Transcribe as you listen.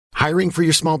Hiring for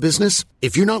your small business?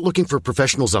 If you're not looking for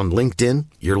professionals on LinkedIn,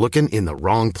 you're looking in the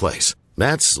wrong place.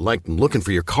 That's like looking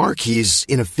for your car keys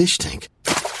in a fish tank.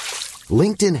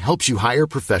 LinkedIn helps you hire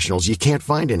professionals you can't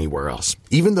find anywhere else,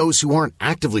 even those who aren't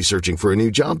actively searching for a new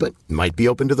job but might be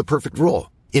open to the perfect role.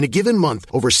 In a given month,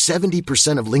 over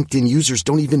 70% of LinkedIn users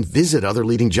don't even visit other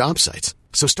leading job sites.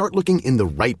 So start looking in the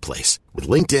right place. With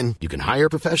LinkedIn, you can hire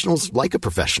professionals like a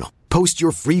professional. Post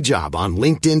your free job on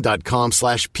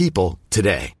linkedin.com/people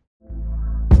today.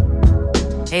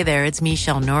 Hey there, it's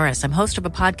Michelle Norris. I'm host of a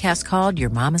podcast called Your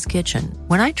Mama's Kitchen.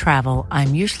 When I travel,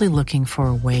 I'm usually looking for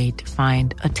a way to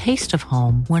find a taste of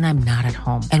home when I'm not at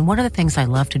home. And one of the things I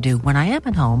love to do when I am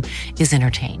at home is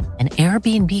entertain. And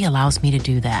Airbnb allows me to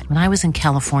do that. When I was in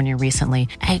California recently,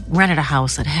 I rented a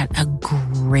house that had a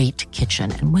great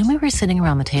kitchen. And when we were sitting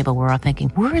around the table, we're all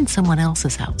thinking, we're in someone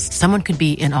else's house. Someone could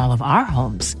be in all of our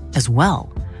homes as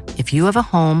well. If you have a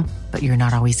home, but you're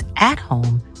not always at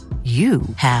home, you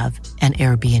have an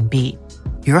Airbnb.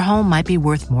 Your home might be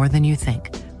worth more than you think.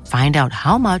 Find out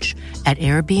how much at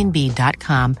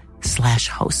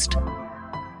airbnb.com/host.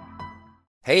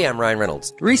 Hey, I'm Ryan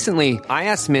Reynolds. Recently, I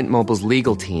asked Mint Mobile's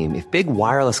legal team if big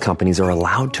wireless companies are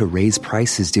allowed to raise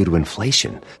prices due to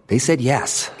inflation. They said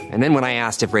yes. And then when I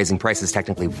asked if raising prices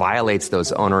technically violates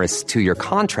those onerous two-year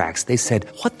contracts, they said,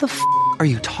 "What the f*** are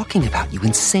you talking about, you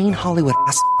insane Hollywood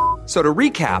ass?" So to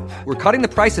recap, we're cutting the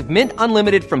price of Mint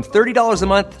Unlimited from $30 a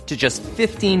month to just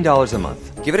 $15 a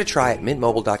month. Give it a try at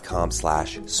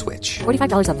mintmobile.com/switch.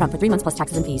 $45 up front for 3 months plus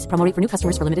taxes and fees. Promo rate for new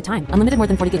customers for limited time. Unlimited more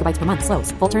than 40 gigabytes per month.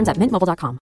 Slows full terms at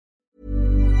mintmobile.com.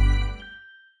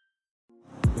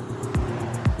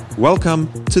 Welcome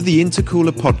to the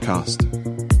Intercooler Podcast.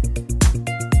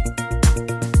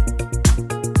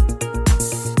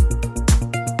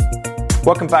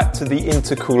 Welcome back to the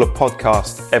Intercooler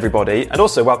Podcast, everybody. And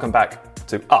also welcome back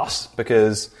to us,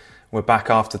 because we're back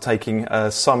after taking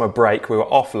a summer break. We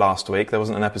were off last week. There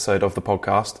wasn't an episode of the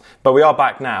podcast, but we are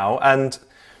back now. And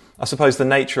I suppose the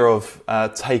nature of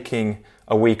taking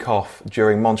a week off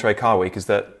during Monterey Car Week is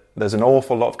that there's an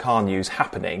awful lot of car news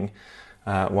happening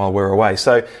while we're away.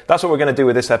 So that's what we're going to do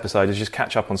with this episode, is just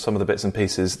catch up on some of the bits and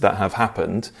pieces that have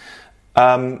happened.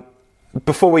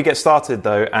 Before we get started,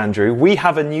 though, Andrew, we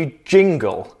have a new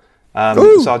jingle.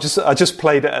 So I just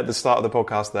played it at the start of the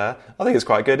podcast there. I think it's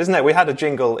quite good, isn't it? We had a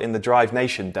jingle in the Drive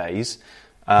Nation days,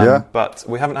 but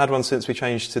we haven't had one since we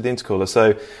changed to the Intercooler.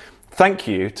 So thank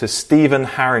you to Stephen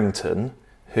Harrington,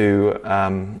 who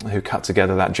cut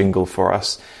together that jingle for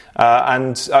us.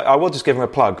 And I will just give him a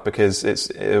plug, because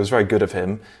it was very good of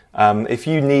him. If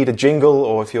you need a jingle,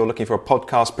 or if you're looking for a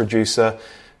podcast producer,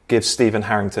 give Stephen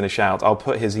Harrington a shout. I'll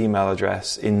put his email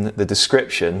address in the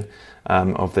description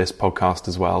of this podcast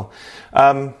as well.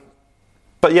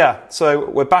 But yeah, so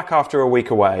we're back after a week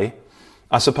away.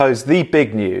 I suppose the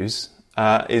big news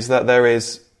is that there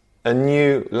is a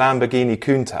new Lamborghini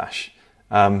Countach,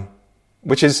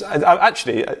 which is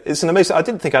actually, it's an amazing, I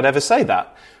didn't think I'd ever say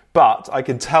that, but I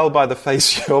can tell by the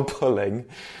face you're pulling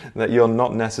that you're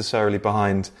not necessarily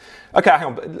behind. Okay, hang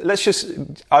on.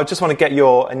 I just want to get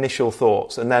your initial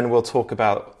thoughts, and then we'll talk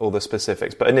about all the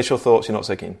specifics. But initial thoughts, you're not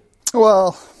so keen?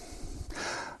 Well,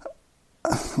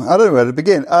 I don't know where to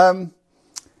begin. I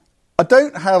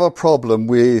don't have a problem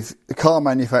with car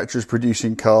manufacturers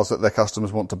producing cars that their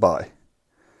customers want to buy.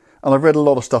 And I've read a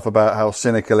lot of stuff about how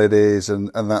cynical it is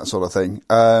and that sort of thing.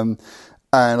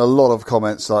 And a lot of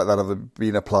comments like that have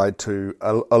been applied to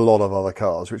a lot of other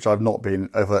cars, which I've not been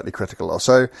overtly critical of.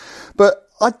 But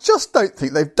I just don't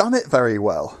think they've done it very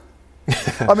well.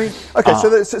 I mean, okay,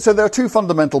 so there are two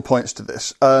fundamental points to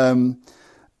this.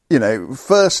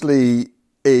 Firstly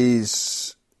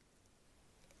is,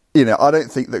 I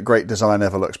don't think that great design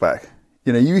ever looks back.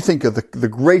 You think of the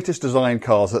greatest design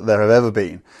cars that there have ever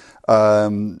been,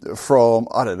 from,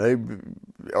 I don't know,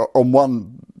 on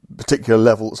one particular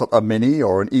level, a Mini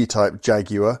or an E-Type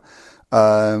Jaguar,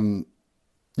 a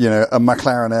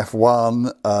McLaren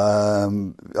F1,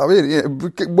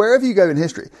 wherever you go in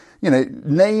history,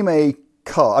 name a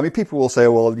car. I mean, people will say,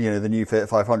 well, the new Fiat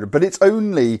 500, but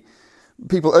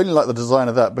people only like the design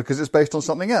of that because it's based on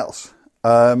something else.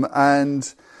 So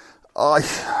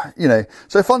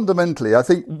fundamentally, I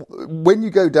think when you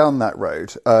go down that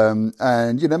road,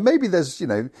 maybe there's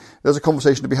a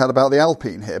conversation to be had about the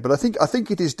Alpine here, but I think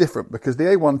it is different, because the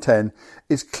A110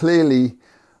 is clearly,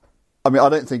 I mean, I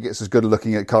don't think it's as good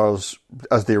looking at cars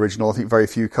as the original. I think very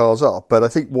few cars are, but I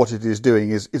think what it is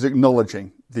doing is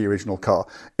acknowledging the original car.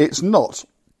 It's not,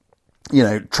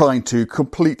 trying to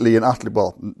completely and utterly,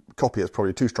 well, copy is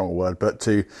probably too strong a word, but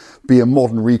to be a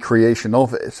modern recreation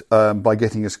of it by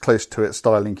getting as close to its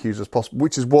styling cues as possible,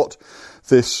 which is what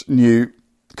this new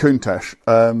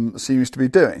Countach seems to be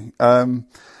doing. And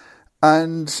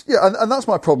that's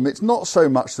my problem. It's not so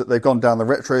much that they've gone down the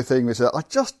retro thing. I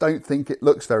just don't think it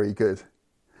looks very good.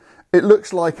 It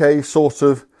looks like a sort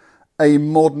of a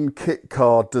modern kit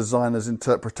car designer's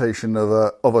interpretation of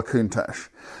a Countach.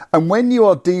 And when you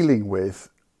are dealing with,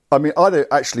 I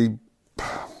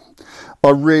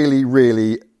really,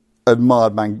 really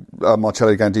admired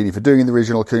Marcello Gandini for doing the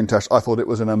original Countach. I thought it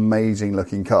was an amazing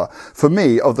looking car. For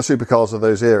me, of the supercars of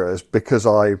those eras, because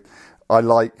I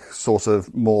like sort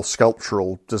of more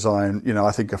sculptural design.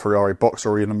 I think a Ferrari Boxer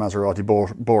or even a Maserati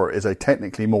Bora is a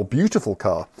technically more beautiful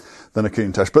car than a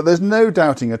Countach. But there's no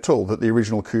doubting at all that the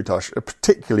original Countach,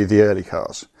 particularly the early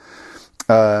cars,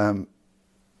 and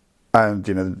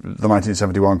the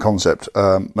 1971 concept,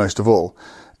 most of all,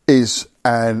 is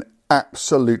an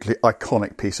absolutely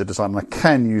iconic piece of design. And I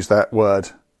can use that word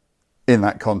in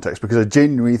that context because I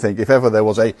genuinely think if ever there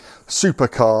was a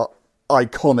supercar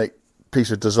iconic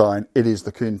piece of design, it is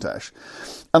the Countach.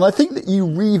 And I think that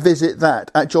you revisit that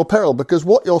at your peril, because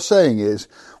what you're saying is,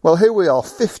 well, here we are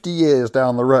 50 years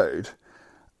down the road,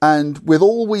 and with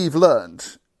all we've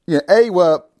learned,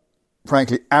 we're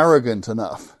frankly arrogant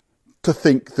enough to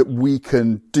think that we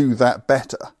can do that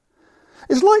better.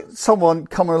 It's like someone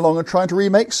coming along and trying to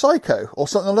remake Psycho or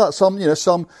something like that,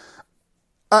 some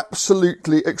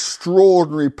absolutely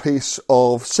extraordinary piece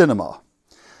of cinema,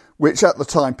 which at the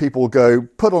time people go,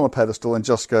 put on a pedestal and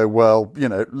just go, well,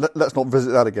 let's not visit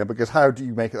that again, because how do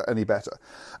you make it any better?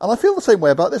 And I feel the same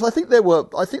way about this. I think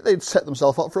they'd set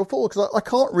themselves up for a fall, because I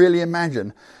can't really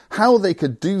imagine how they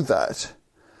could do that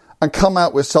and come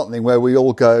out with something where we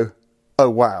all go, oh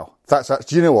wow, that's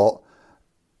actually, you know what?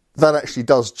 That actually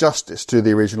does justice to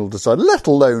the original design, let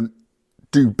alone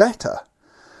do better.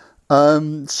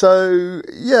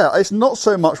 It's not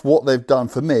so much what they've done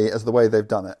for me as the way they've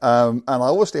done it. And I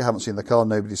obviously haven't seen the car.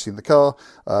 Nobody's seen the car,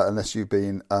 unless you've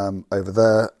been over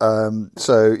there.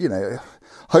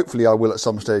 Hopefully I will at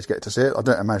some stage get to see it. I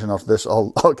don't imagine after this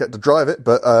I'll get to drive it,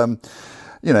 but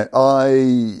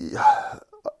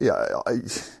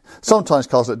sometimes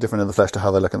cars look different in the flesh to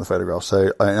how they look in the photograph.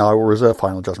 So I will reserve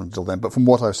final judgment until then. But from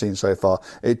what I've seen so far,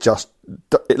 it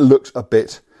looks a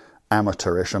bit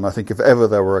amateurish, and I think if ever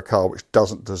there were a car which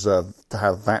doesn't deserve to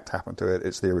have that happen to it,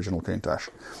 it's the original Countach.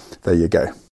 There you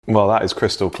go. Well, that is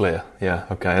crystal clear. Yeah,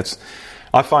 okay.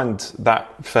 I find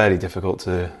that fairly difficult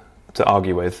to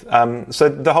argue with. So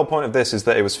the whole point of this is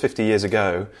that it was 50 years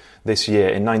ago this year,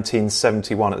 in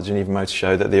 1971 at the Geneva Motor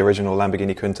Show, that the original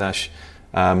Lamborghini Countach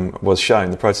was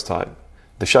shown, the prototype,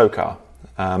 the show car.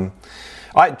 I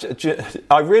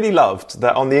really loved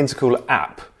that on the Intercooler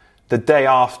app, the day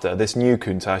after this new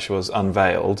Countach was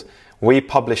unveiled, we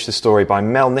published a story by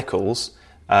Mel Nichols,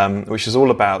 which is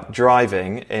all about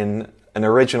driving in an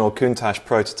original Countach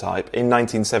prototype in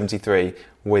 1973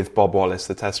 with Bob Wallace,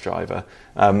 the test driver.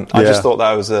 I just thought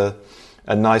that was a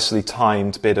nicely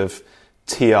timed bit of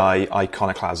TI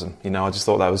iconoclasm. I just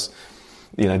thought that was,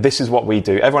 this is what we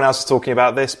do. Everyone else is talking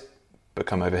about this, but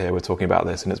come over here, we're talking about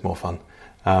this, and it's more fun.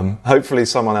 Hopefully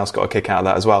someone else got a kick out of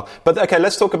that as well. But okay,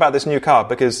 let's talk about this new car,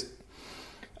 because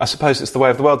I suppose it's the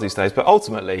way of the world these days, but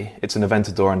ultimately it's an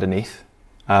Aventador underneath.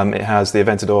 It has the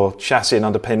Aventador chassis and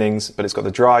underpinnings, but it's got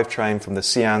the drivetrain from the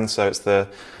Sian, so it's the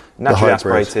naturally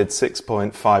aspirated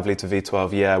 6.5 litre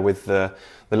V12, with the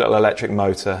little electric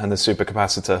motor and the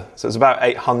supercapacitor. So it's about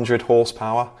 800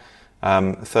 horsepower,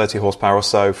 30 horsepower or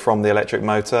so from the electric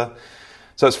motor.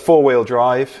 So it's four-wheel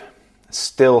drive,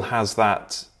 still has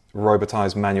that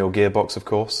robotised manual gearbox, of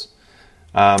course.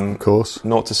 0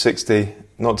 to 60,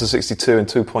 0 to 62 in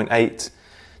 2.8,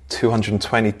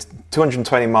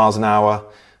 220 miles an hour,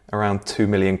 around 2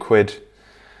 million quid.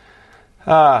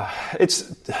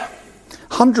 It's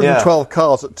 112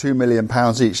 cars at £2 million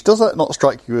each. Does that not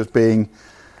strike you as being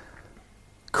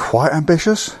quite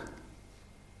ambitious?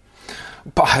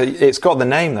 But it's got the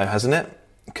name, though, hasn't it?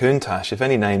 Countach. If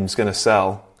any name's going to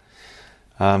sell,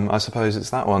 I suppose it's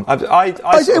that one. I agree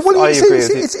with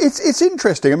you. It's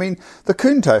interesting. I mean, the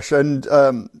Countach, and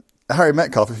Harry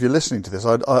Metcalf, if you're listening to this,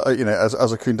 as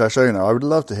a Countach owner, I would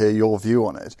love to hear your view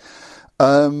on it.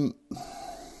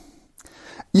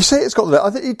 You say it's got the name. I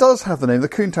think it does have the name. The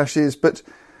Countach is, but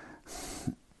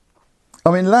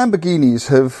I mean, Lamborghinis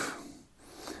have,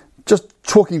 just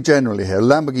talking generally here,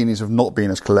 Lamborghinis have not been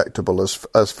as collectible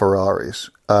as Ferraris,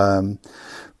 and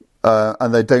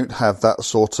they don't have that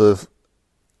sort of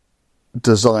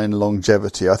design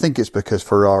longevity. I think it's because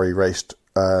Ferrari raced,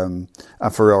 and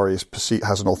Ferrari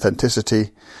has an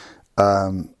authenticity.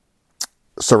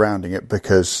 surrounding it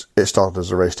because it started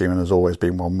as a race team and has always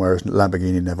been one, whereas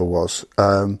Lamborghini never was.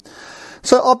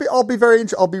 So I'll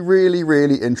be really,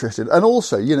 really interested. And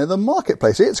also, you know, the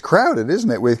marketplace, it's crowded,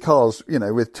 isn't it? With cars, you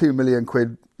know, with £2 million,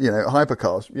 you know,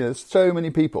 hypercars, you know, so many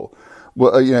people,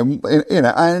 and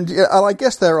I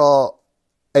guess there are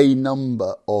a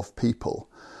number of people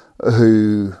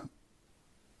who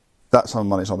that sum of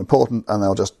money is not important and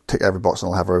they'll just tick every box and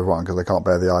they'll have every one because they can't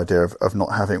bear the idea of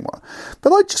not having one.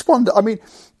 But I just wonder, I mean,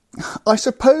 I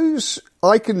suppose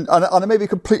I can, and I may be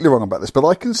completely wrong about this, but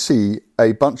I can see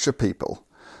a bunch of people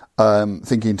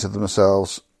thinking to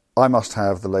themselves, I must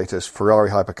have the latest Ferrari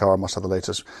hypercar, I must have the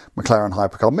latest McLaren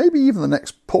hypercar, maybe even the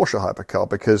next Porsche hypercar,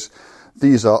 because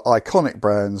these are iconic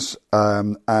brands,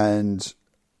 and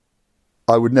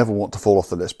I would never want to fall off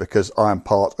the list because I am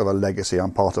part of a legacy,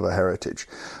 I'm part of a heritage,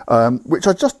 which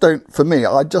I just don't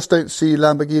see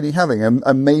Lamborghini having,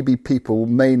 and maybe people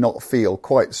may not feel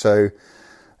quite so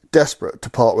desperate to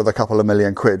part with a couple of £1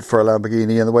 million for a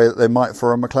Lamborghini in the way that they might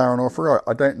for a McLaren or a Ferrari.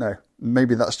 I don't know.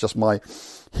 Maybe that's just my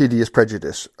hideous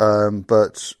prejudice.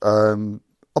 But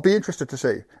I'll be interested to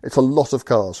see. It's a lot of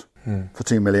cars for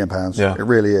 £2 million. Yeah. It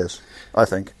really is, I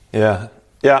think. Yeah.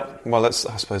 Yeah. Well, I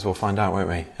suppose we'll find out, won't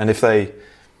we? And if they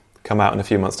come out in a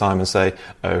few months' time and say,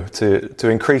 to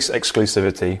increase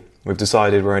exclusivity, we've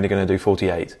decided we're only going to do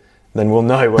 48. Then we'll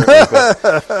know, won't we?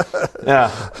 But,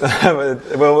 yeah,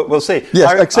 we'll see.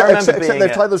 Yes, except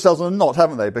they've tied themselves on a knot,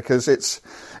 haven't they? Because it's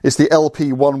the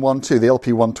LP112. The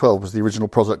LP112 was the original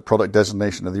product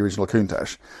designation of the original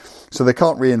Countach. So they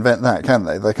can't reinvent that, can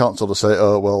they? They can't sort of say,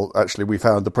 oh, well, actually, we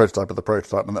found the prototype of the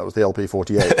prototype, and that was the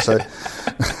LP48. So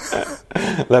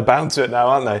they're bound to it now,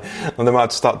 aren't they? And they might have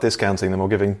to start discounting them or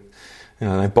giving,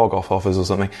 bog-off offers or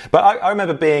something. But I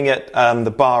remember being at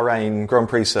the Bahrain Grand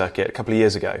Prix circuit a couple of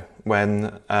years ago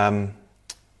when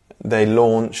they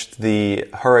launched the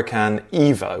Huracan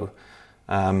Evo,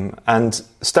 and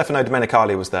Stefano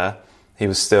Domenicali was there. He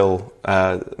was still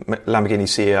Lamborghini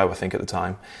CEO, I think, at the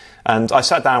time. And I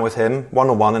sat down with him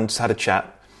one-on-one and just had a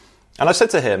chat. And I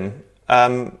said to him,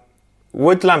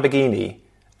 would Lamborghini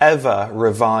ever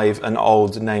revive an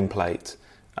old nameplate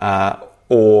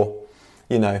or,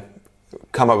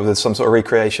 come up with some sort of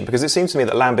recreation? Because it seems to me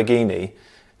that Lamborghini,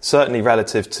 certainly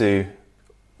relative to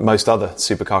most other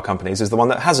supercar companies, is the one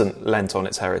that hasn't lent on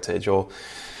its heritage or,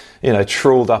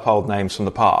 trawled up old names from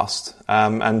the past.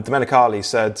 And Domenicali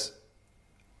said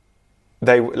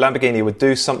Lamborghini would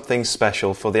do something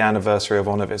special for the anniversary of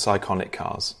one of its iconic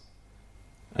cars.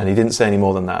 And he didn't say any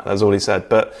more than that. That's all he said.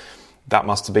 But this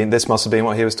must have been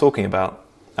what he was talking about.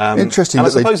 Interesting. And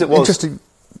I suppose it was. Interesting.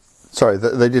 Sorry,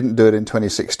 that they didn't do it in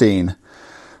 2016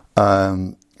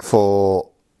 for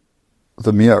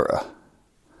the Miura.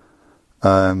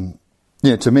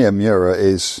 To me, a Miura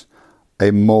is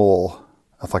a more,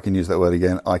 if I can use that word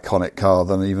again, iconic car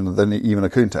than even a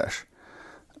Countach,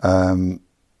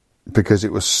 because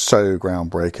it was so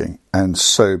groundbreaking and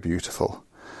so beautiful,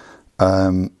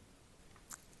 and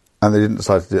they didn't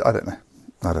decide to do it. I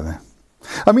don't know.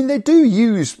 I mean, they do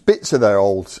use bits of their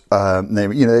old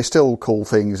name. They still call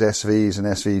things SVs and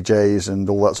SVJs and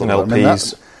all that sort of stuff.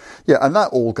 LPs. And that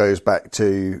all goes back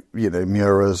to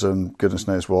Miuras and goodness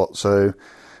knows what. So,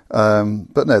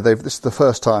 but no, this is the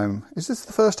first time. Is this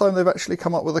the first time they've actually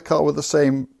come up with a car with the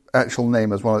same actual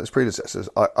name as one of its predecessors?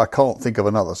 I can't think of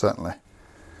another, certainly.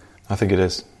 I think it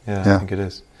is. Yeah, I think it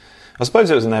is. I suppose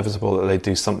it was inevitable that they'd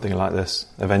do something like this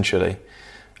eventually.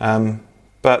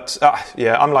 But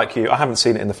I'm like you. I haven't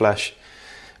seen it in the flesh.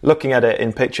 Looking at it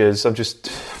in pictures, I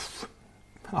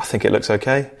think it looks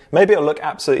okay. Maybe it'll look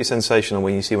absolutely sensational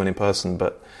when you see one in person,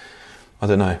 but I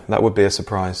don't know. That would be a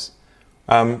surprise.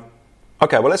 Okay,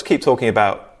 well, let's keep talking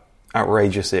about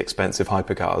outrageously expensive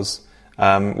hypercars.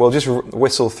 We'll just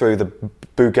whistle through the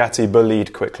Bugatti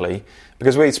Bolide quickly,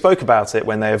 because we spoke about it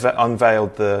when they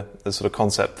unveiled the sort of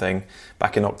concept thing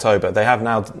back in October. They have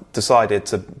now decided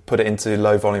to put it into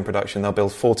low volume production. They'll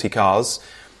build 40 cars.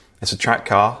 It's a track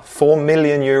car, €4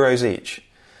 million each.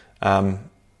 And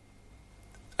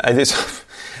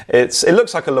it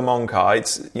looks like a Le Mans car.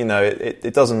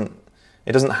 It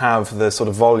doesn't have the sort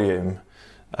of volume,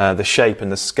 the shape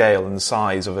and the scale and the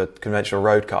size of a conventional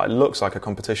road car. It looks like a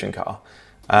competition car.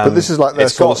 But this is like their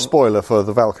sort of spoiler for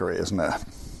the Valkyrie, isn't it?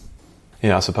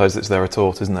 Yeah, I suppose it's their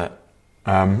retort, isn't it?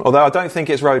 Although I don't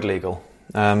think it's road legal.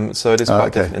 So it is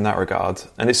quite different in that regard.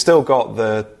 And it's still got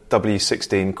the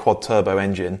W16 quad turbo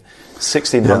engine,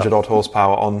 1,600 odd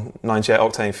horsepower on 98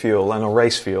 octane fuel and on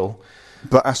race fuel.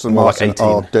 But Aston Martin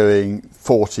are doing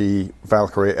 40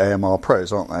 Valkyrie AMR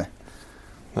Pros, aren't they?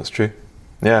 That's true.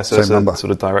 Yeah, so it's a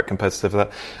sort of direct competitor for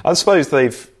that. I suppose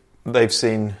they've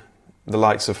seen the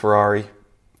likes of Ferrari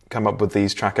come up with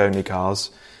these track-only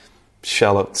cars,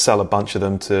 sell a bunch of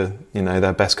them to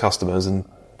their best customers and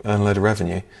earn a load of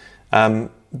revenue.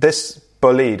 This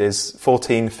bolide is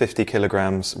 1450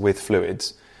 kilograms with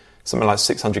fluids, something like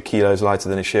 600 kilos lighter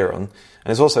than a Chiron,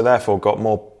 and it's also therefore got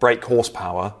more brake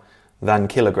horsepower than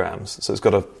kilograms. So it's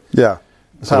got a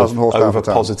 1,000 horsepower over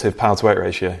positive power to weight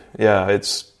ratio.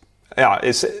 It's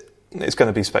going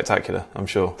to be spectacular, I'm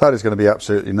sure. That is going to be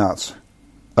absolutely nuts.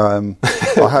 I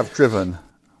have driven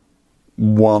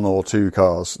one or two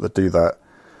cars that do that,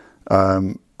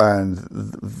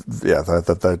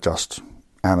 they're just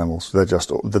animals.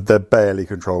 They're barely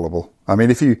controllable. I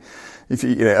mean, if you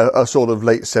a sort of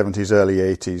late 70s, early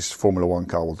 80s Formula One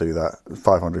car will do that.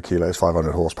 500 kilos,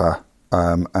 500 horsepower,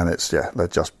 and it's they're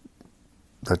just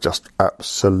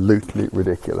absolutely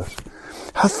ridiculous.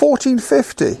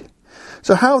 1450.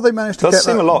 So how have they managed to get that? Does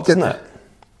seem a lot, doesn't it?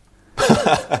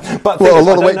 But a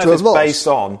lot of weight to have lost.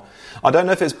 I don't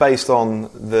know if it's based on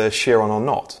the Chiron or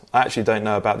not. I actually don't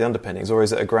know about the underpinnings, or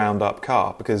is it a ground-up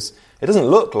car? Because it doesn't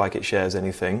look like it shares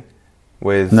anything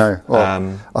with. No, I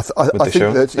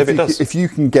think that if you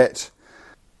can get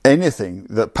anything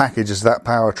that packages that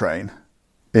powertrain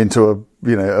into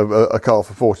a car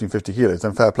for 1450 kilos,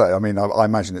 then fair play. I mean, I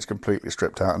imagine it's completely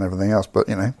stripped out and everything else, but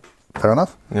fair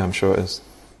enough. Yeah, I'm sure it is.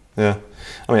 Yeah,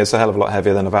 I mean, it's a hell of a lot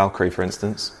heavier than a Valkyrie, for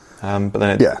instance. But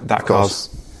then that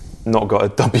car's not got a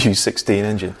W16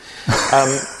 engine.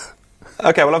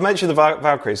 Okay, well, I've mentioned the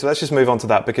Valkyrie, so let's just move on to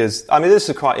that, because, I mean, this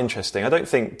is quite interesting. I don't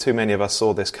think too many of us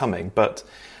saw this coming, but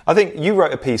I think you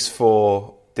wrote a piece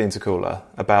for the Intercooler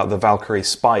about the Valkyrie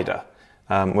Spider,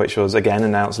 which was, again,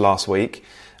 announced last week.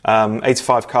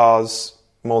 85 cars,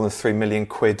 more than 3 million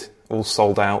quid, all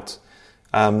sold out.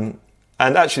 And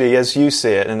actually, as you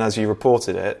see it and as you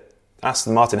reported it,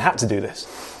 Aston Martin had to do this.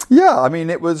 Yeah, I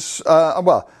mean, it was,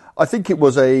 I think it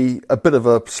was a bit of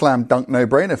a slam dunk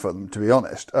no-brainer for them, to be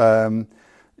honest.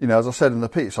 As I said in the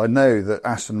piece, I know that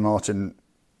Aston Martin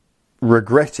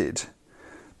regretted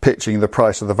pitching the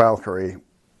price of the Valkyrie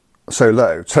so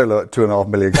low at 2.5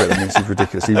 million quid. I mean, it seems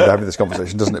ridiculous even having this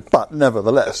conversation, doesn't it? But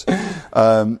nevertheless,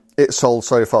 it sold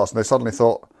so fast, and they suddenly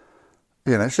thought,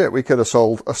 we could have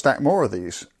sold a stack more of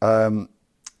these.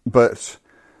 But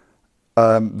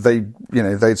they'd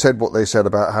said what they said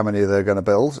about how many they're going to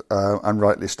build, and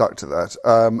rightly stuck to that.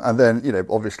 And then,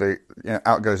 obviously,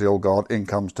 out goes the old guard, in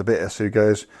comes Tobias, who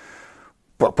goes,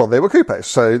 well, they were coupes,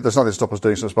 so there's nothing to stop us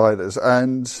doing some Spiders.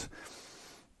 And,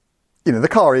 the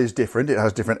car is different. It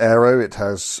has different aero. It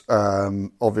has,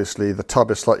 obviously, the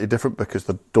tub is slightly different because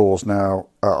the doors now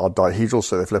are dihedral,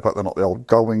 so they flip up. They're not the old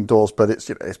gull-wing doors, but it's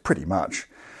pretty much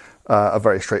a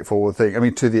very straightforward thing. I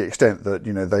mean, to the extent that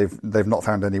they've not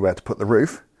found anywhere to put the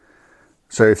roof.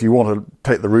 So if you want to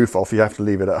take the roof off, you have to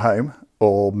leave it at home,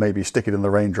 or maybe stick it in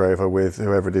the Range Rover with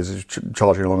whoever it is who's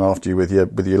charging along after you with your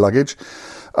luggage.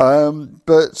 I mean,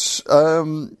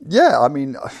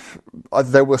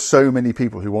 there were so many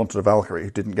people who wanted a Valkyrie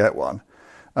who didn't get one,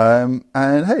 and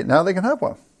hey, now they can have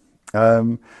one.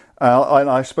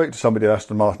 I spoke to somebody at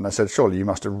Aston Martin. I said, surely you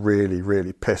must have really,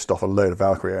 really pissed off a load of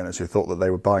Valkyrie owners who thought that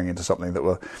they were buying into something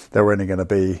that they were only going to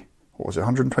be, what was it,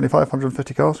 125,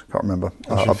 150 cars? Can't remember.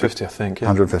 150, I think. Yeah.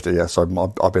 150, yes.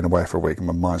 I've been away for a week and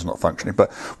my mind's not functioning.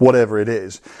 But whatever it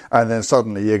is, and then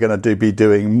suddenly you're going to be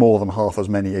doing more than half as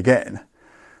many again.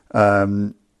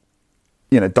 Diluting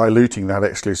that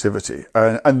exclusivity.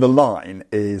 And the line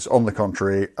is, on the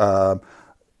contrary,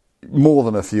 more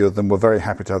than a few of them were very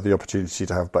happy to have the opportunity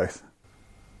to have both.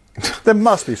 There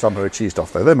must be some who are cheesed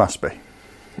off, though. There must be.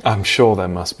 I'm sure there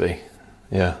must be.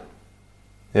 Yeah.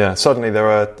 Yeah. Suddenly there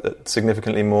are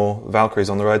significantly more Valkyries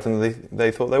on the road than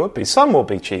they thought there would be. Some will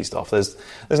be cheesed off. There's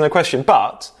no question.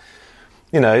 But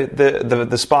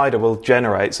the Spider will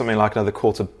generate something like another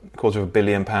quarter of £1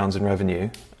 billion in revenue.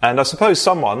 And I suppose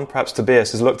someone, perhaps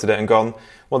Tobias, has looked at it and gone,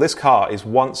 well, this car is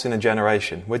once in a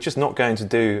generation. We're just not going to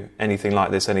do anything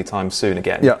like this anytime soon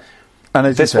again. Yeah. And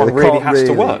as this one really has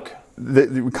to work.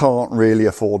 We can't really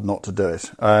afford not to do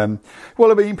it. Well,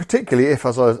 I mean, particularly if,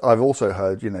 as I've also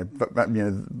heard,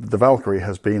 the Valkyrie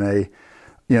has been a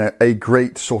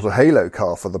great sort of halo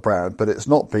car for the brand, but it's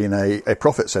not been a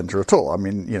profit centre at all. I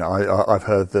mean, I've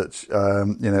heard that, it's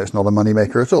not a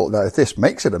moneymaker at all. Now, if this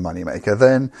makes it a moneymaker,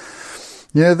 then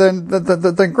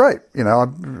great.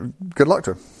 Good luck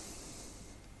to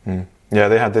them. Yeah,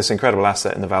 they had this incredible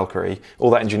asset in the Valkyrie.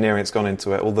 All that engineering that's gone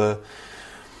into it, all the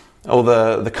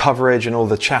coverage and all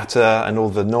the chatter and all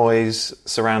the noise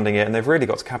surrounding it, and they've really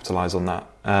got to capitalise on that.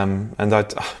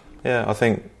 I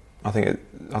think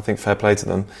fair play to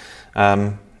them.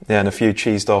 And a few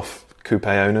cheesed off coupe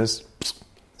owners,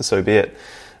 so be it.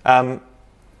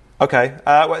 Okay.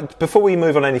 Before we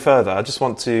move on any further, I just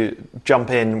want to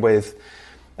jump in with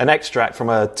an extract from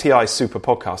a TI Super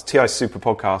podcast. TI Super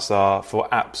podcasts are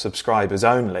for app subscribers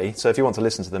only. So if you want to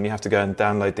listen to them, you have to go and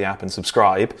download the app and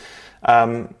subscribe.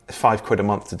 £5 a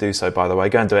month to do so, by the way.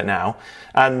 Go and do it now.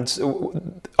 And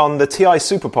on the TI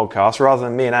Super podcast, rather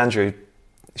than me and Andrew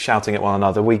shouting at one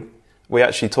another, we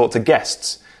actually talked to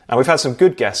guests. And we've had some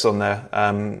good guests on there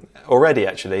already,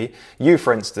 actually. You,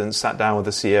 for instance, sat down with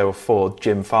the CEO of Ford,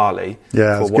 Jim Farley,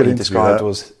 for what he described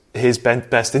was his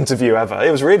best interview ever.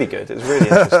 It was really good. It was really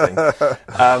interesting.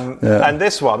 And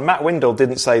this one, Matt Windle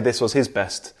didn't say this was his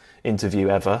best interview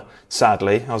ever,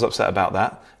 sadly. I was upset about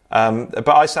that.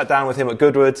 But I sat down with him at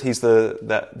Goodwood. He's the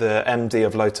MD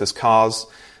of Lotus Cars.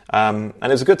 And it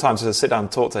was a good time to sit down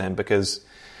and talk to him because,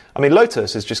 I mean,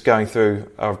 Lotus is just going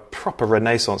through a proper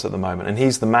renaissance at the moment, and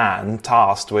he's the man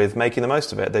tasked with making the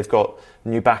most of it. They've got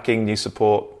new backing, new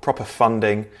support, proper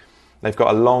funding. They've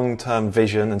got a long-term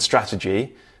vision and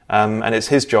strategy, and it's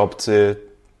his job to,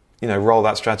 roll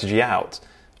that strategy out.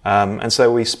 And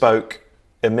so we spoke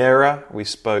Emira, we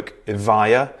spoke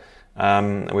Evija,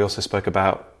 and we also spoke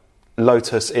about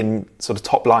Lotus in sort of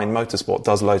top-line motorsport.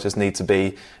 Does Lotus need to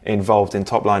be involved in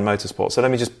top-line motorsport? So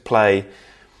let me just play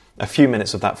a few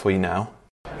minutes of that for you now.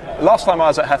 Last time I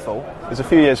was at Vettel, it was a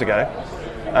few years ago,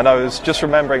 and I was just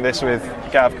remembering this with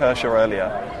Gav Kershaw earlier.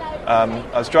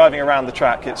 I was driving around the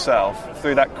track itself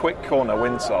through that quick corner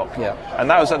windsock, and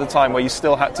that was at the time where you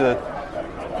still had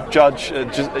to judge,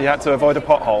 you had to avoid a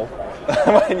pothole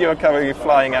when you were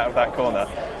flying out of that corner.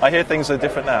 I hear things are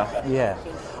different now. Yeah.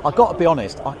 I've got to be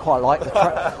honest, I quite like the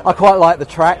track. I quite like the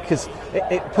track because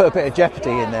it put a bit of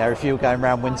jeopardy in there if you were going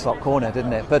around Windsock Corner,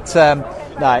 didn't it? But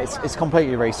no, it's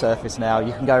completely resurfaced now.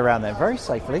 You can go around there very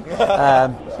safely,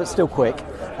 but still quick.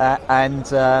 But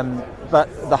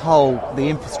the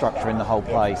infrastructure in the whole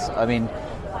place. I mean,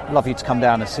 love you to come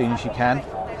down as soon as you can,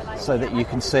 so that you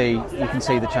can see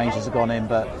the changes have gone in.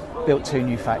 But built 2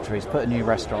 new factories, put a new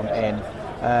restaurant in,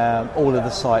 all of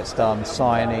the sites done,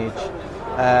 signage.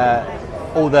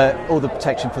 All the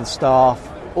protection for the staff,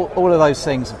 all of those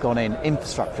things have gone in.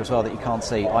 Infrastructure as well that you can't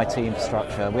see, IT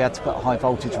infrastructure. We had to put a high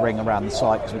voltage ring around the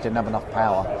site because we didn't have enough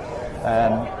power.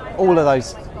 All of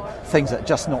those things that are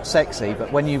just not sexy,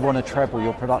 but when you want to treble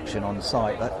your production on the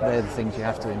site, they're the things you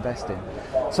have to invest in.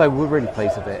 So we're really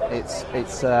pleased with it.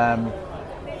 It's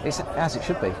as it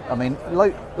should be. I mean,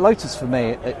 Lotus for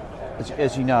me,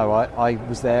 as you know, I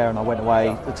was there and I went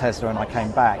away to Tesla and I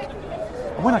came back.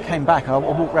 And when I came back, I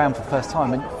walked around for the first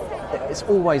time, and it's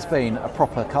always been a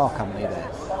proper car company there.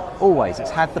 Always.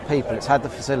 It's had the people, it's had the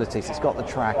facilities, it's got the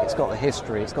track, it's got the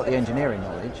history, it's got the engineering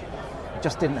knowledge. It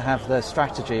just didn't have the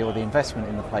strategy or the investment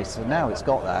in the place. So now it's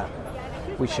got that.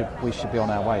 We should be on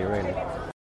our way, really.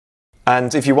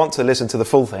 And if you want to listen to the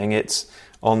full thing, it's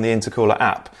on the Intercooler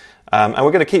app. And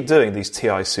we're going to keep doing these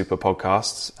TI Super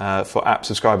podcasts for app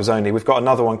subscribers only. We've got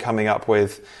another one coming up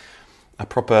with a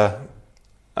proper,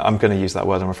 I'm going to use that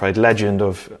word, I'm afraid, legend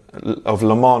of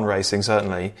Le Mans racing,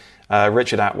 certainly,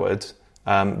 Richard Atwood.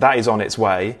 That is on its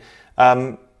way.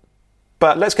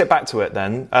 But let's get back to it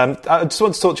then. I just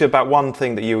want to talk to you about one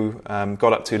thing that you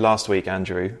got up to last week,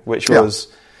 Andrew, which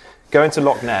was going to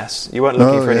Loch Ness. You weren't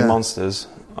looking for any monsters,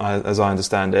 as I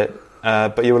understand it,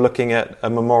 but you were looking at a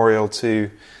memorial to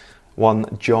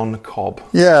one John Cobb.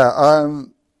 Yeah,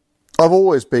 I've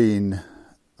always been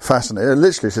fascinated,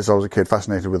 literally since I was a kid,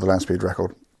 fascinated with the land speed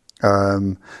record.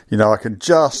 I can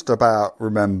just about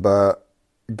remember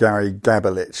Gary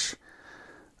Gabelich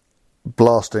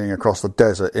blasting across the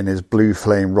desert in his Blue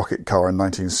Flame rocket car in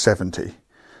 1970.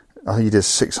 I think he did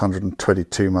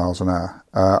 622 miles an hour.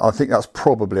 I think that's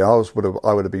probably, I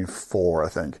would have been 4, I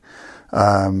think.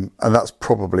 And that's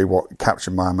probably what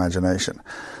captured my imagination.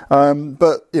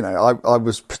 But I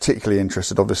was particularly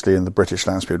interested, obviously, in the British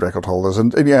land speed record holders,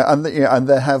 and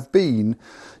there have been,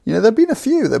 there've been a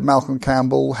few. That Malcolm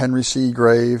Campbell, Henry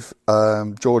Seagrave,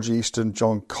 George Easton,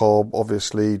 John Cobb,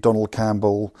 obviously Donald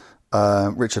Campbell,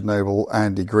 Richard Noble,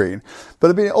 Andy Green.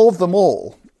 But I mean, of them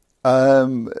all,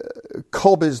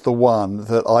 Cobb is the one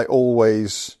that I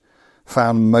always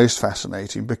found most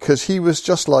fascinating, because he was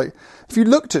just like, if you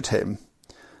looked at him,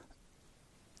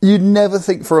 you'd never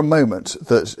think for a moment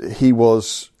that he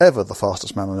was ever the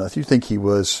fastest man on earth. You'd think he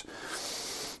was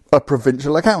a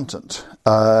provincial accountant,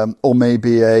 or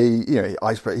maybe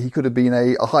he could have been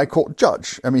a high court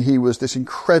judge. I mean, he was this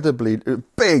incredibly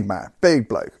big man, big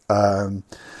bloke,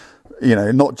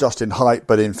 not just in height,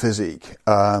 but in physique,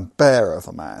 bear of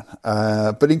a man,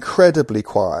 but incredibly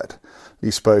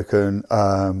quietly spoken,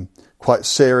 quite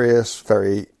serious,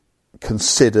 very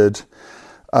considered,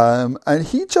 and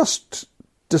he just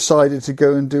decided to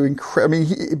go and do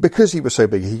because he was so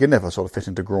big, he could never sort of fit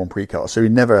into Grand Prix cars, so he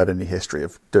never had any history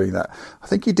of doing that. I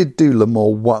think he did do Le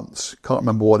Mans once, can't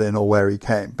remember what in or where he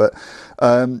came, but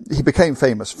he became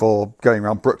famous for going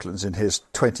around Brooklands in his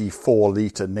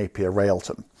 24-litre Napier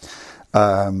Railton,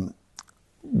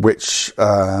 which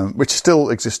still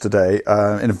exists today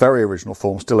in a very original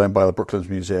form, still owned by the Brooklands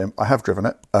Museum. I have driven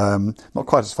it, not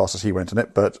quite as fast as he went in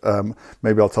it, but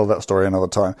maybe I'll tell that story another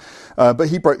time. But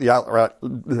he broke the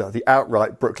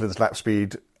outright Brooklands lap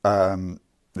speed,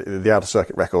 the outer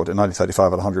circuit record in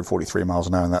 1935 at 143 miles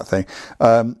an hour in that thing.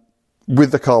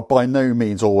 With the car by no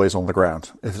means always on the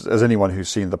ground. As anyone who's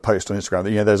seen the post on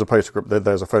Instagram,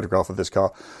 there's a photograph of this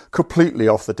car completely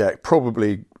off the deck,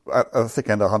 probably at a thick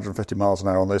end of 150 miles an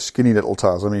hour on those skinny little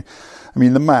tyres. I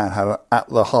mean, the man had at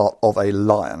the heart of a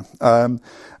lion. And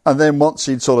then once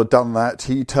he'd sort of done that,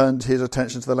 he turned his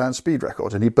attention to the land speed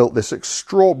record, and he built this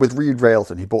with Reed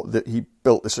Railton. He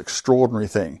built this extraordinary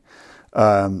thing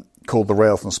called the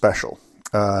Railton Special,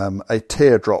 a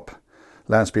teardrop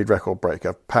land speed record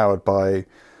breaker powered by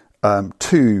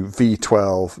two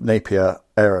V12 Napier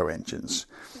aero engines,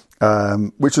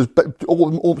 which was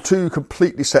all two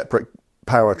completely separate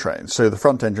powertrains. So the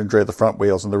front engine drove the front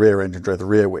wheels and the rear engine drove the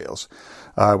rear wheels,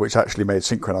 which actually made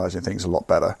synchronising things a lot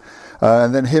better.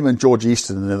 And then him and George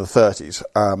Easton in the 30s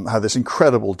had this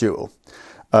incredible duel,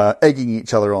 egging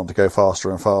each other on to go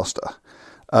faster and faster.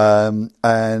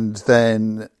 And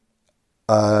then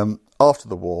after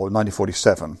the war, in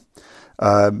 1947,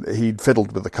 he'd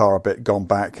fiddled with the car a bit, gone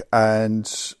back,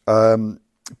 and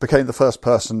became the first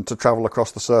person to travel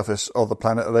across the surface of the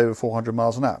planet at over 400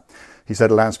 miles an hour. He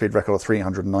set a land speed record of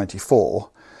 394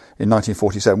 in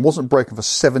 1947. Wasn't broken for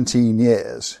 17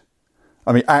 years.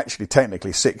 I mean, actually,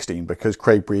 technically 16, because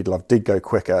Craig Breedlove did go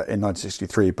quicker in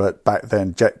 1963, but back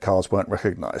then jet cars weren't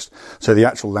recognised. So the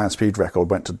actual land speed record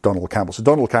went to Donald Campbell. So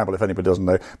Donald Campbell, if anybody doesn't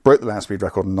know, broke the land speed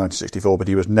record in 1964, but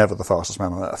he was never the fastest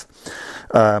man on earth.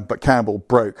 But Campbell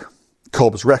broke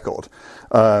Cobb's record,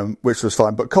 which was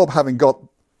fine. But Cobb, having got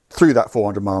through that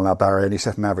 400 mile an hour barrier, and he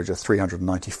set an average of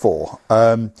 394,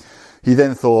 he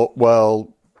then thought,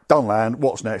 well, done land,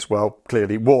 what's next? Well,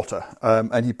 clearly water.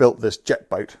 And he built this jet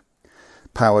boat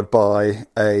powered by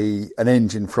an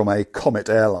engine from a Comet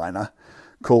airliner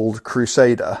called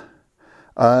Crusader.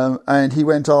 And he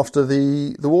went after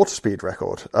the water speed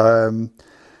record. And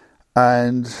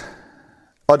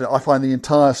I find the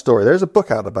entire story, there's a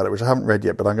book out about it, which I haven't read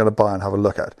yet, but I'm going to buy and have a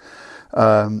look at,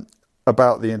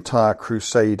 about the entire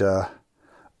Crusader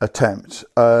attempt.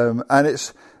 And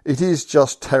it is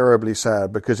just terribly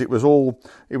sad, because it was all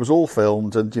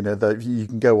filmed, and you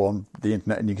can go on the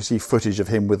internet and you can see footage of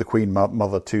him with the Queen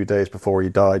Mother 2 days before he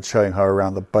died, showing her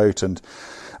around the boat and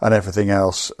everything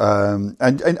else. And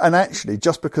actually,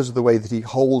 just because of the way that he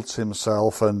holds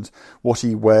himself and what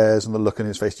he wears and the look in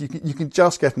his face, you can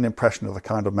just get an impression of the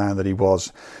kind of man that he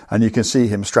was, and you can see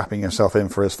him strapping himself in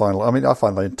for his final. I mean, I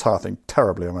find the entire thing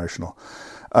terribly emotional.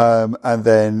 And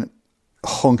then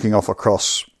honking off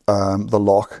across the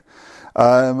lock.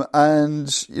 And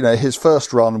his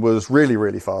first run was really,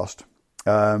 really fast.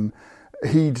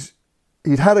 He'd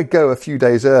had a go a few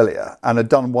days earlier and had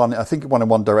done one in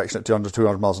one direction at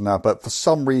 200 miles an hour, but for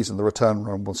some reason the return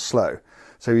run was slow.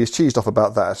 So he was cheesed off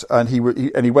about that, and he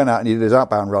went out and he did his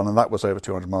outbound run, and that was over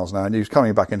 200 miles an hour, and he was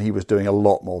coming back and he was doing a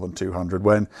lot more than 200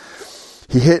 when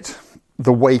he hit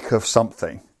the wake of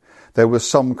something. There was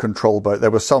some control boat,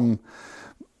 there was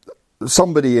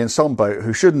somebody in some boat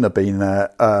who shouldn't have been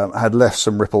there, had left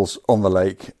some ripples on the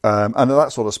lake, and at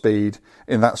that sort of speed,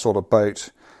 in that sort of boat,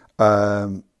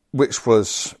 which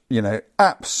was,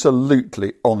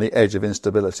 absolutely on the edge of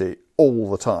instability all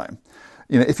the time.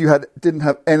 If you didn't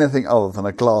have anything other than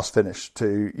a glass finish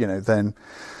to, then,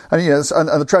 and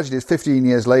the tragedy is 15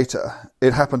 years later,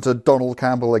 it happened to Donald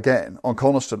Campbell again on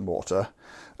Coniston Water,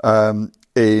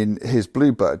 in his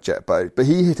Bluebird jet boat, but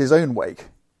he hit his own wake.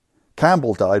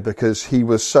 Campbell died because he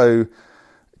was so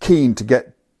keen to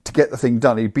get the thing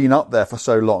done. He'd been up there for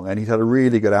so long, and he'd had a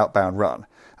really good outbound run.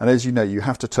 And as you know, you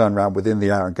have to turn around within the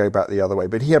hour and go back the other way.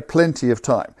 But he had plenty of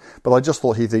time. But I just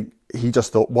thought he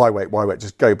just thought, why wait,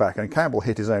 just go back. And Campbell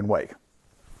hit his own wake,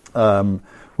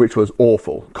 which was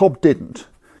awful. Cobb didn't.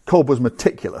 Cobb was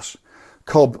meticulous.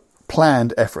 Cobb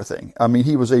planned everything. I mean,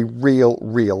 he was a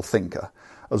real thinker,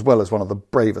 as well as one of the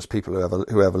bravest people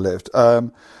who ever lived.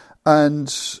 And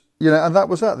that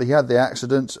was that. He had the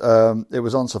accident. It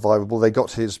was unsurvivable. They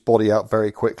got his body out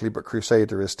very quickly, but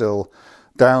Crusader is still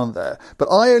down there. But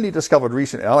I only discovered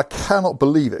recently, and I cannot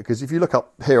believe it, because if you look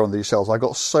up here on these shelves, I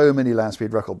got so many land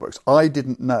speed record books. I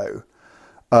didn't know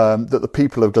that the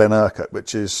people of Glen Urquhart,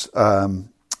 which is the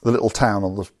little town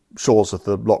on the shores of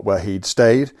the loch where he'd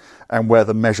stayed and where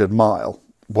the measured mile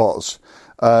was,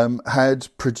 had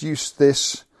produced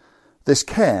this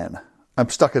cairn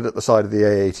and stuck it at the side of the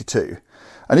A82.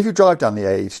 And if you drive down the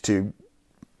A82,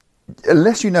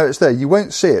 unless you know it's there, you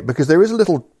won't see it, because there is a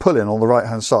little pull-in on the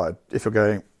right-hand side if you're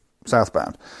going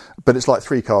southbound, but it's like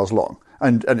 3 cars long.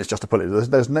 And it's just a pull-in.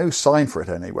 There's no sign for it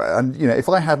anywhere. And, if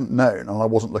I hadn't known and I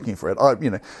wasn't looking for it,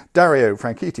 Dario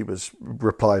Franchitti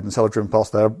replied and said I'd driven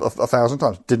past there 1,000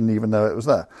 times. Didn't even know it was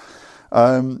there.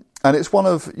 And it's one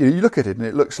of, you look at it and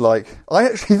it looks like, I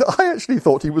actually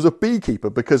thought he was a beekeeper,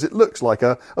 because it looks like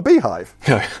a beehive.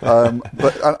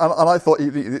 But I thought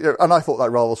that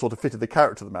rather sort of fitted the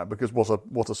character of the man, because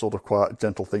what a sort of quiet,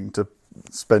 gentle thing to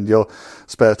spend your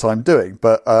spare time doing.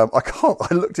 But I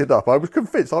looked it up. I was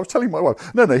convinced. I was telling my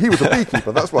wife, no, he was a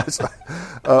beekeeper. That's what I said.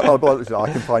 I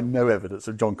can find no evidence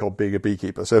of John Cobb being a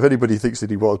beekeeper. So if anybody thinks that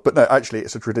he was, but no, actually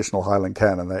it's a traditional Highland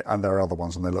cairn, and there are other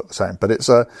ones and they look the same. But it's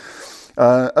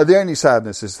the only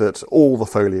sadness is that all the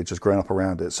foliage has grown up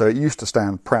around it. So it used to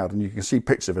stand proud, and you can see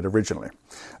pictures of it originally.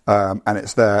 And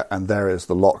it's there, and there is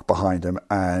the loch behind him,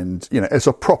 and it's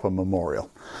a proper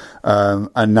memorial.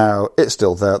 And now it's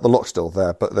still there, the loch's still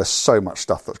there, but there's so much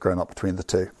stuff that's grown up between the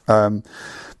two.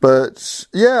 But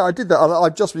yeah, I did that.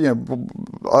 I've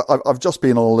just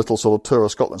been on a little sort of tour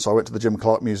of Scotland. So I went to the Jim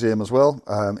Clark Museum as well,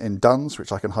 in Duns,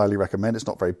 which I can highly recommend. It's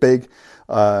not very big,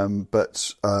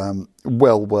 but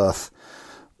well worth.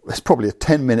 It's probably a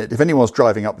 10-minute. If anyone's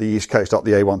driving up the east coast, up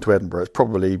the A1 to Edinburgh, it's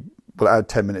probably will add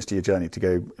 10 minutes to your journey to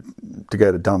go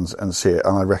to Duns and see it,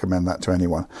 and I recommend that to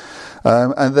anyone.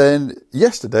 And then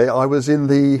yesterday I was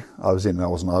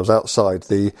outside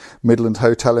the Midland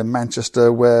Hotel in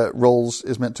Manchester, where Rolls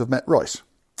is meant to have met Royce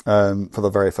for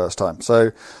the very first time.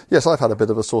 So yes, I've had a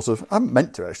bit of a sort of, I haven't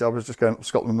meant to actually, I was just going up to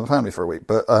Scotland with my family for a week,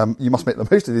 but you must make the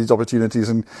most of these opportunities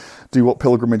and do what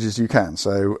pilgrimages you can.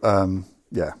 So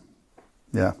yeah.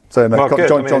 So no,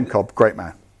 well, John Cobb, great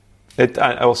man. It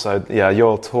also,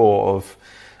 your tour of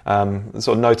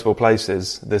sort of notable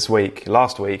places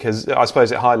last week, I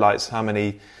suppose it highlights how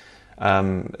many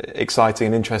exciting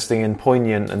and interesting and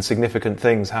poignant and significant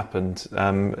things happened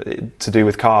to do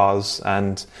with cars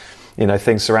and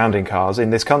things surrounding cars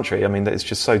in this country. I mean, it's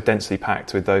just so densely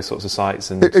packed with those sorts of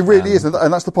sites. And it really is,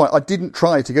 and that's the point. I didn't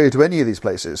try to go to any of these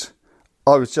places.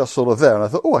 I was just sort of there, and I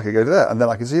thought, I could go to that, and then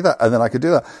I could see that, and then I could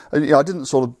do that. And, I didn't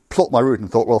sort of plot my route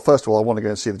and thought, well, first of all, I want to go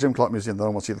and see the Jim Clark Museum, then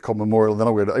I want to see the Cobb Memorial, then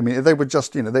I'll go to... I mean, they were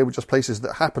just places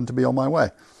that happened to be on my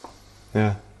way.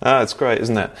 Yeah, that's great,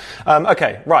 isn't it?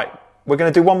 Okay, right. We're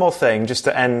going to do one more thing just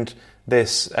to end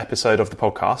this episode of the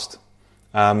podcast.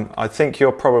 I think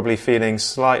you're probably feeling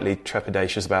slightly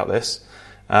trepidatious about this,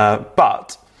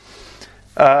 but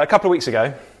a couple of weeks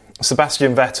ago,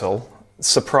 Sebastian Vettel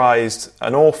surprised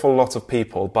an awful lot of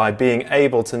people by being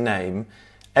able to name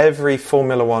every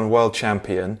Formula One world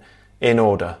champion in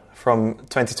order from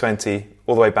 2020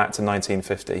 all the way back to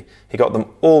 1950. He got them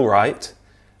all right.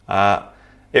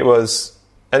 It was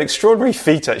an extraordinary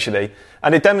feat, actually,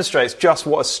 and it demonstrates just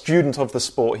what a student of the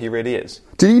sport he really is.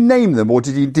 Did he name them, or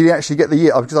did he actually get the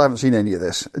year? Because I haven't seen any of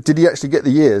this. Did he actually get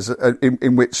the years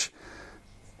in which...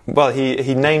 Well,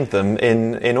 he named them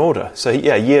in order. So,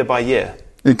 year by year.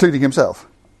 Including himself?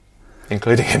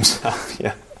 Including himself,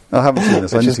 yeah. I haven't seen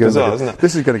this. Which is bizarre, isn't it?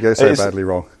 This is going to go so badly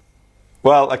wrong.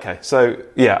 Well, okay, so,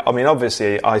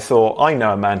 obviously I thought, I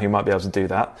know a man who might be able to do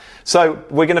that. So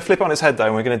we're going to flip on its head, though,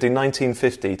 and we're going to do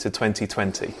 1950 to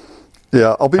 2020.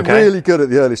 Yeah, I'll be really good at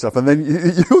the early stuff, and then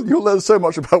you'll learn so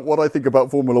much about what I think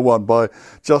about Formula One by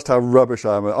just how rubbish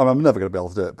I am. I'm never going to be able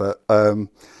to do it, but...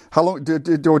 how long do I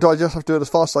just have to do it as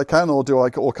fast as I can, or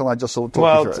can I just sort of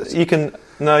talk you through it?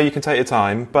 You can take your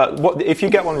time. But what if you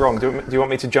get one wrong? Do you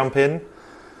want me to jump in,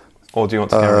 or do you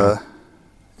want to carry on?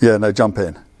 Yeah, no, jump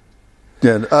in.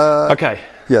 Yeah. Okay.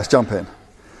 Yes, jump in.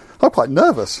 I'm quite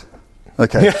nervous.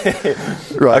 Okay.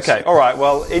 Right. Okay. All right.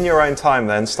 Well, in your own time,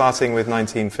 then, starting with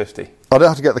 1950. I don't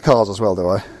have to get the cars as well, do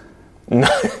I? No,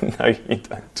 you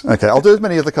don't. Okay, I'll do as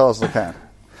many of the cars as I can.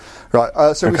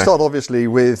 Right, so we start obviously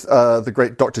with the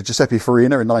great Dr. Giuseppe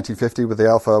Farina in 1950 with the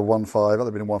Alfa 1.5, that would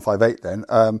have been a 1.58 then,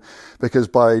 because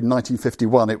by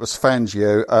 1951 it was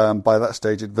Fangio. By that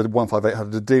stage, the 1.58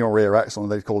 had a ding rear axle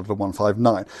and they called it a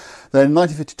 1.59. Then in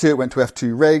 1952 it went to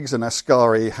F2 regs and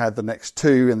Ascari had the next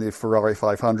two in the Ferrari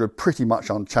 500, pretty much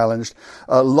unchallenged,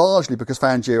 largely because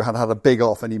Fangio had a big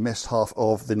off and he missed half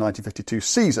of the 1952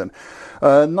 season.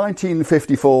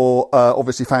 1954,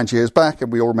 obviously Fangio is back,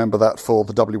 and we all remember that for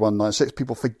the W196.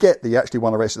 People forget that he actually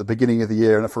won a race at the beginning of the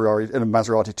year in a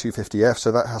Maserati 250F,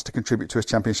 so that has to contribute to his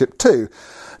championship too.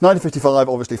 1955,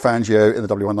 obviously Fangio in the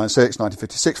W196.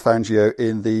 1956, Fangio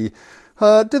in the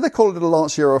Did they call it a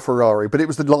Lancia or a Ferrari? But it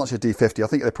was the Lancia D50. I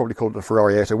think they probably called it a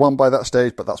Ferrari 801 by that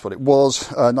stage, but that's what it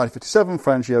was. 1957,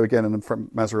 Fangio again in a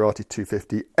Maserati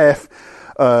 250F.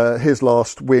 His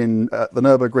last win at the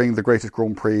Nürburgring, the greatest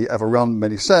Grand Prix ever run,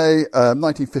 many say.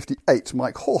 1958,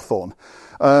 Mike Hawthorne.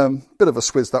 Bit of a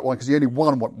swizz, that one, because he only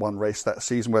won one race that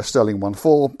season, where Sterling won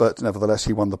 4, but nevertheless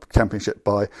he won the championship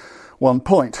by 1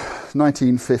 point.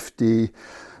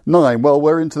 1959, well,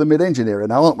 we're into the mid-engine era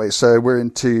now, aren't we? So we're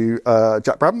into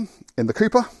Jack Brabham in the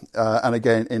Cooper, and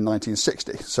again in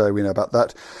 1960, so we know about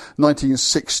that.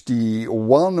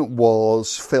 1961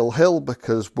 was Phil Hill,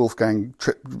 because Wolfgang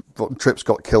Trips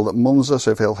got killed at Monza,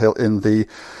 so Phil Hill in the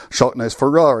Sharknose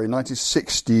Ferrari.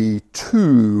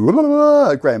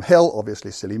 1962, Graham Hill,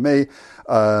 obviously silly me,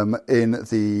 in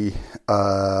the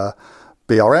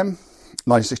BRM.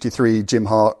 1963, Jim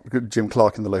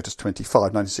Clark in the Lotus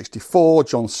 25. 1964,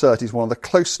 John Surtees, one of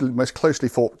the most closely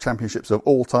fought championships of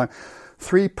all time.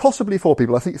 Possibly 4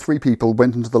 people, I think 3 people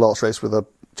went into the last race with a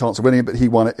chance of winning it, but he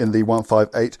won it in the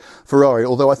 158 Ferrari,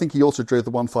 although I think he also drove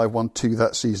the 1512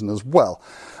 that season as well.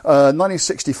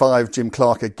 1965, Jim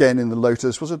Clark again in the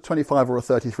Lotus. Was it a 25 or a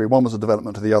 33? One was a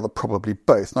development of the other, probably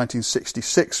both.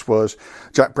 1966 was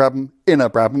Jack Brabham in a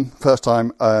Brabham. First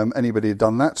time anybody had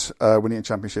done that, winning a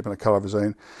championship in a car of his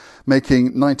own.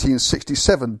 Making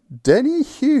 1967, Denny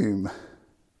Hume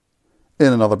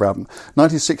in another Brabham.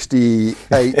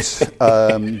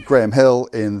 1968, Graham Hill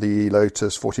in the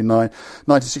Lotus 49.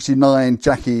 1969,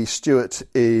 Jackie Stewart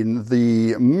in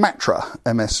the Matra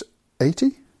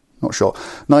MS80. Not sure.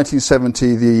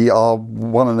 1970, our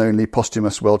one and only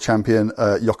posthumous world champion,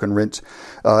 Jochen Rindt,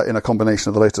 in a combination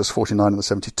of the Lotus 49 and the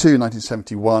 72.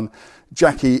 1971,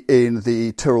 Jackie in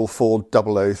the Tyrrell Ford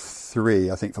 003,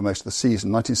 I think, for most of the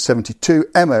season. 1972,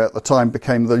 Emma at the time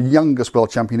became the youngest world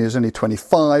champion. He was only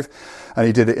 25, and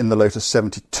he did it in the Lotus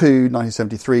 72.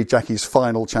 1973, Jackie's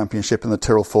final championship in the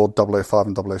Tyrrell Ford 005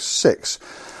 and 006.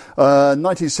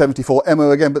 1974, Emma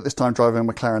again, but this time driving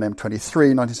a McLaren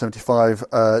M23. 1975,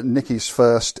 Nicky's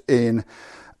first in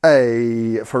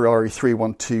a Ferrari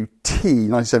 312T.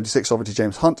 1976, obviously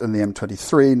James Hunt in the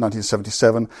M23.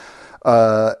 1977,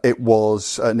 it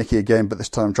was Nicky again, but this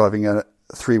time driving a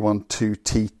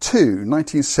 312T2.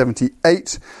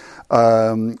 1978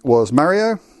 was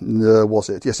Mario. Was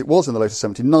it? Yes, it was in the Lotus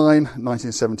 79.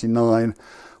 1979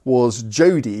 was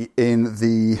Jody in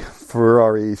the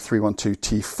Ferrari 312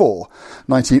 T4.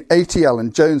 1980,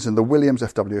 Alan Jones in the Williams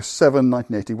FW7.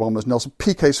 1981 was Nelson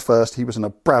Piquet's first. He was in a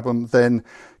Brabham. Then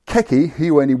Keke, he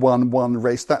only won one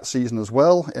race that season as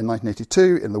well, in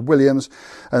 1982 in the Williams.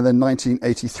 And then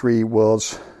 1983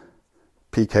 was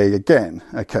Piquet again.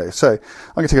 Okay, so I'm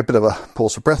going to take a bit of a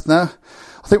pause for breath now.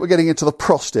 I think we're getting into the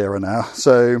Prost era now.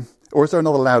 So, or is there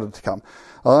another Lauda to come?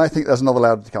 I think there's another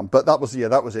Lauda to come, but that was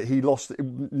it. He lost.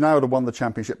 Lauda won the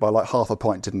championship by like half a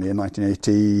point, didn't he, in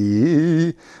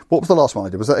 1980? What was the last one I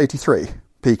did? Was that 83?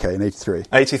 Piquet in 83.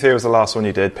 83 was the last one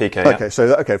you did, Piquet. Okay,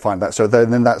 so fine. So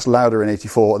then that's Lauda in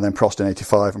 84, and then Prost in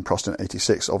 85, and Prost in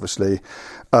 86, obviously.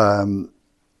 Where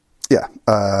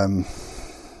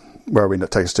are we? That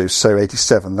takes us to? So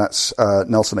 87. That's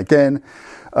Nelson again.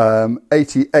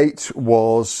 88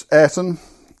 was Ayrton.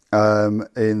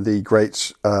 In the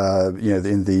great,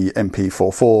 in the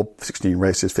MP44, 16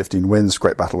 races, 15 wins,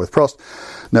 great battle with Prost.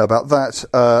 Know about that.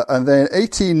 And then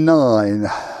 89.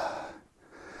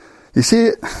 You see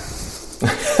it?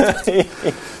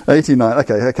 89.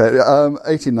 Okay.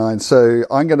 89. So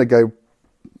I'm going to go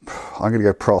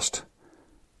Prost.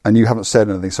 And you haven't said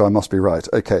anything, so I must be right.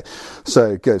 Okay.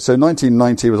 So good. So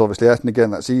 1990 was obviously Ayrton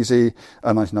again. That's easy.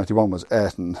 1991 was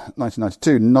Ayrton.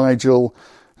 1992, Nigel.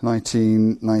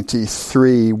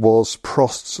 1993 was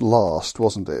Prost's last,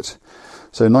 wasn't it?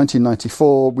 So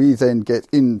 1994, we then get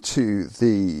into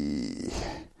the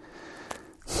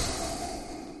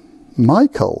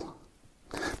Michael.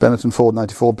 Benetton Ford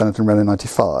 94, Benetton Renault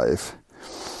 95.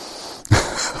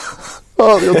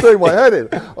 Oh, you're doing my head in.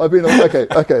 I've been okay.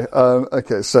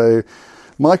 So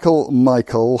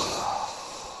Michael.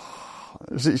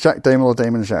 Is it Jacques Damon or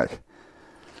Damon Jacques?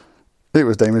 It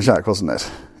was Damon Jacques, wasn't it?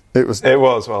 It was,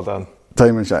 well done.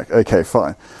 Damon Jacques. Okay,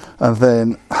 fine. And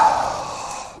then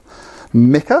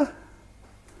Mika?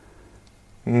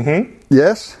 Mm-hmm.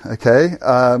 Yes, okay.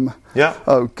 Yeah.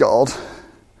 Oh, God.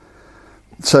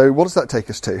 So what does that take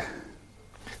us to?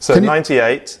 So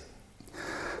 98.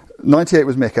 98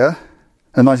 was Mika,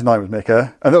 and 99 was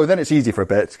Mika. And then it's easy for a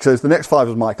bit, because the next 5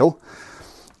 was Michael,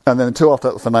 and then 2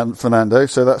 after that Fernando,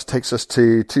 so that takes us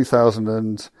to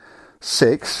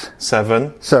 2006.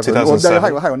 7. 2007. Well,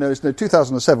 no, hang on. No,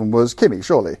 2007 was Kimi,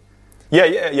 surely.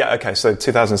 Yeah. Okay, so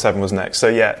 2007 was next. So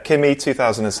yeah, Kimi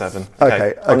 2007.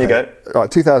 Okay. On you go.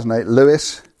 Right, 2008,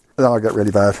 Lewis. Then I get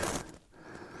really bad.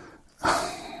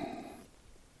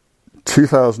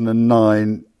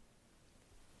 2009.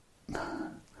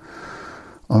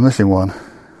 I'm missing one.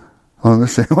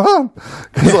 Because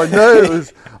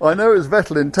I know it was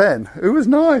Vettel in 10. Who was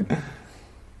 9?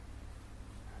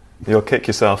 You'll kick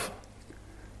yourself.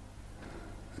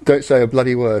 Don't say a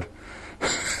bloody word.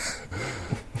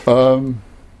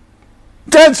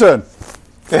 Jensen!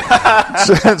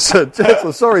 Jensen.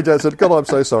 Sorry, Jensen. God, I'm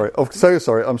so sorry. I'm so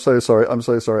sorry.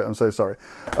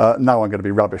 Now I'm going to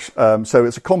be rubbish. So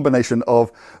it's a combination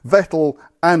of Vettel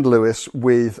and Lewis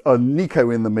with a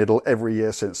Nico in the middle every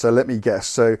year since. So let me guess.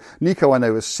 So Nico I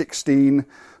know was 16.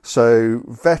 So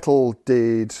Vettel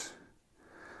did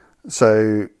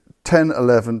 10,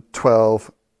 11,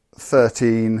 12,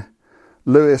 13,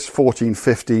 Lewis 14,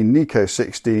 15, Nico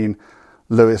 16,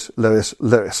 Lewis.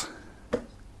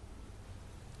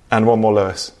 And one more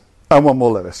Lewis.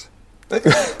 Woo!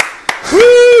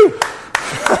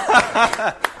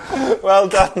 Well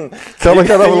done. Can I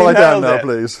go and have a lie down now,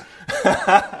 please?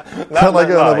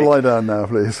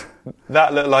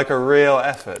 That looked like a real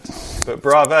effort. But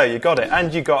bravo, you got it.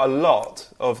 And you got a lot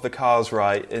of the cars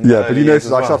right. But you notice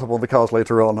I shut up on the cars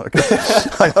later on.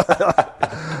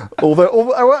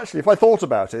 Although, actually, if I thought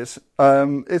about it,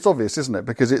 it's obvious, isn't it?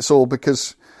 Because it's all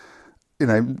because,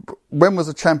 when was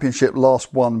a championship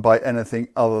last won by anything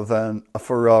other than a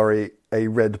Ferrari, a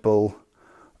Red Bull,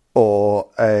 or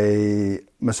a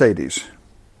Mercedes?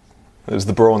 It was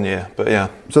the Brawn year, but yeah.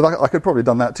 So I could probably have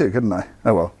done that too, couldn't I?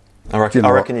 Oh well. I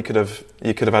reckon you could have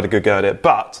had a good go at it.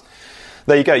 But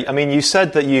there you go. I mean, you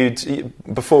said that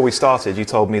before we started, you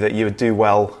told me that you would do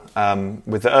well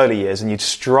with the early years, and you'd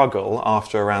struggle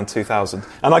after around 2000.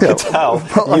 And I could tell.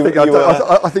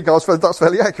 I think that's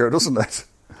fairly accurate, wasn't it?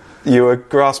 You were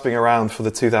grasping around for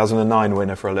the 2009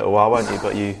 winner for a little while, weren't you?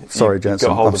 But you Jensen.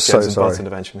 got hold I'm of so Jensen sorry. Button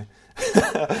eventually.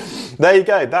 There you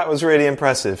go. That was really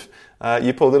impressive.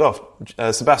 You pulled it off.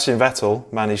 Sebastian Vettel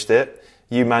managed it.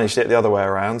 You managed it the other way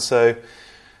around. So,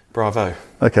 bravo.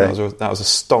 Okay. That was a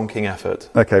stonking effort.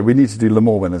 Okay, we need to do Le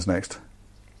Mans winners next.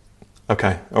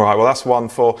 Okay. All right. Well, that's one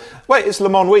for... Wait, it's Le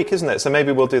Mans week, isn't it? So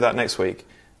maybe we'll do that next week.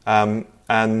 And,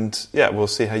 yeah, we'll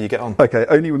see how you get on. Okay,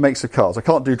 only makes of cars. I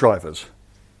can't do drivers.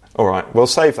 All right. We'll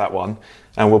save that one,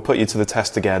 and we'll put you to the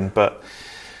test again. But,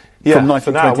 yeah, From 1923.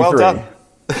 for now, well done.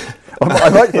 I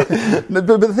like that.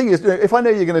 But the thing is, if I know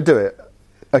you're going to do it,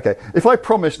 okay, if I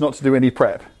promise not to do any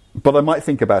prep, but I might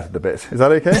think about it a bit, is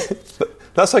that okay?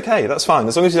 That's okay, that's fine,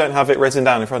 as long as you don't have it written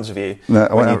down in front of you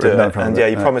when you do it. And yeah,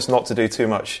 you promise not to do too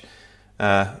much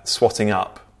swatting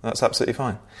up. That's absolutely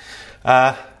fine.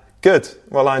 Good,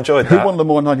 well, I enjoyed that. Who won Le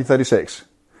Mans 1936?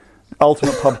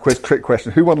 Ultimate pub quiz trick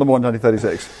question. Who won Le Mans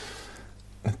 1936?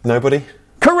 Nobody?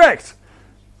 Correct!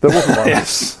 There wasn't one.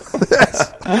 Yes.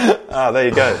 There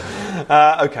you go.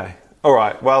 Okay. All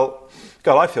right. Well,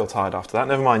 God, I feel tired after that.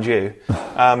 Never mind you.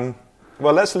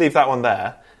 Well, let's leave that one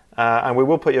there, and we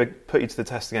will put you to the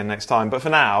test again next time. But for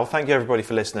now, thank you everybody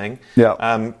for listening.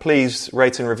 Yeah. Please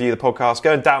rate and review the podcast.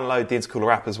 Go and download the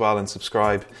Intercooler app as well and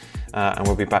subscribe. And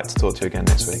we'll be back to talk to you again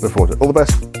next week. Look forward to it. All the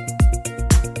best.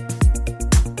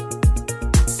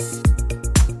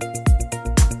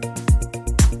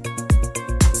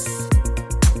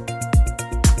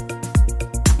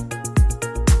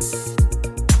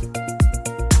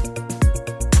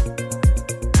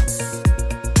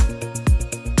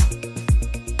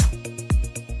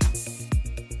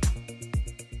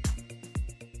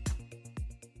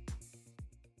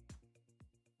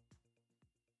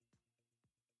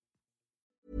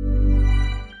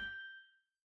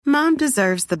 Mom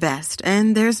deserves the best,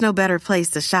 and there's no better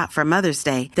place to shop for Mother's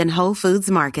Day than Whole Foods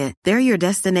Market. They're your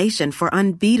destination for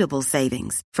unbeatable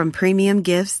savings, from premium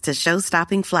gifts to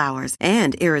show-stopping flowers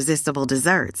and irresistible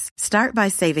desserts. Start by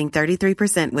saving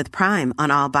 33% with Prime on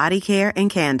all body care and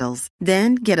candles.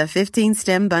 Then get a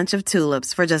 15-stem bunch of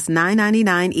tulips for just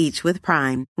 $9.99 each with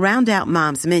Prime. Round out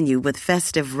Mom's menu with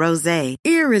festive rosé,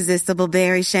 irresistible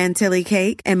berry chantilly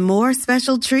cake, and more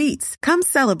special treats. Come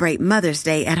celebrate Mother's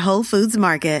Day at Whole Foods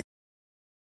Market.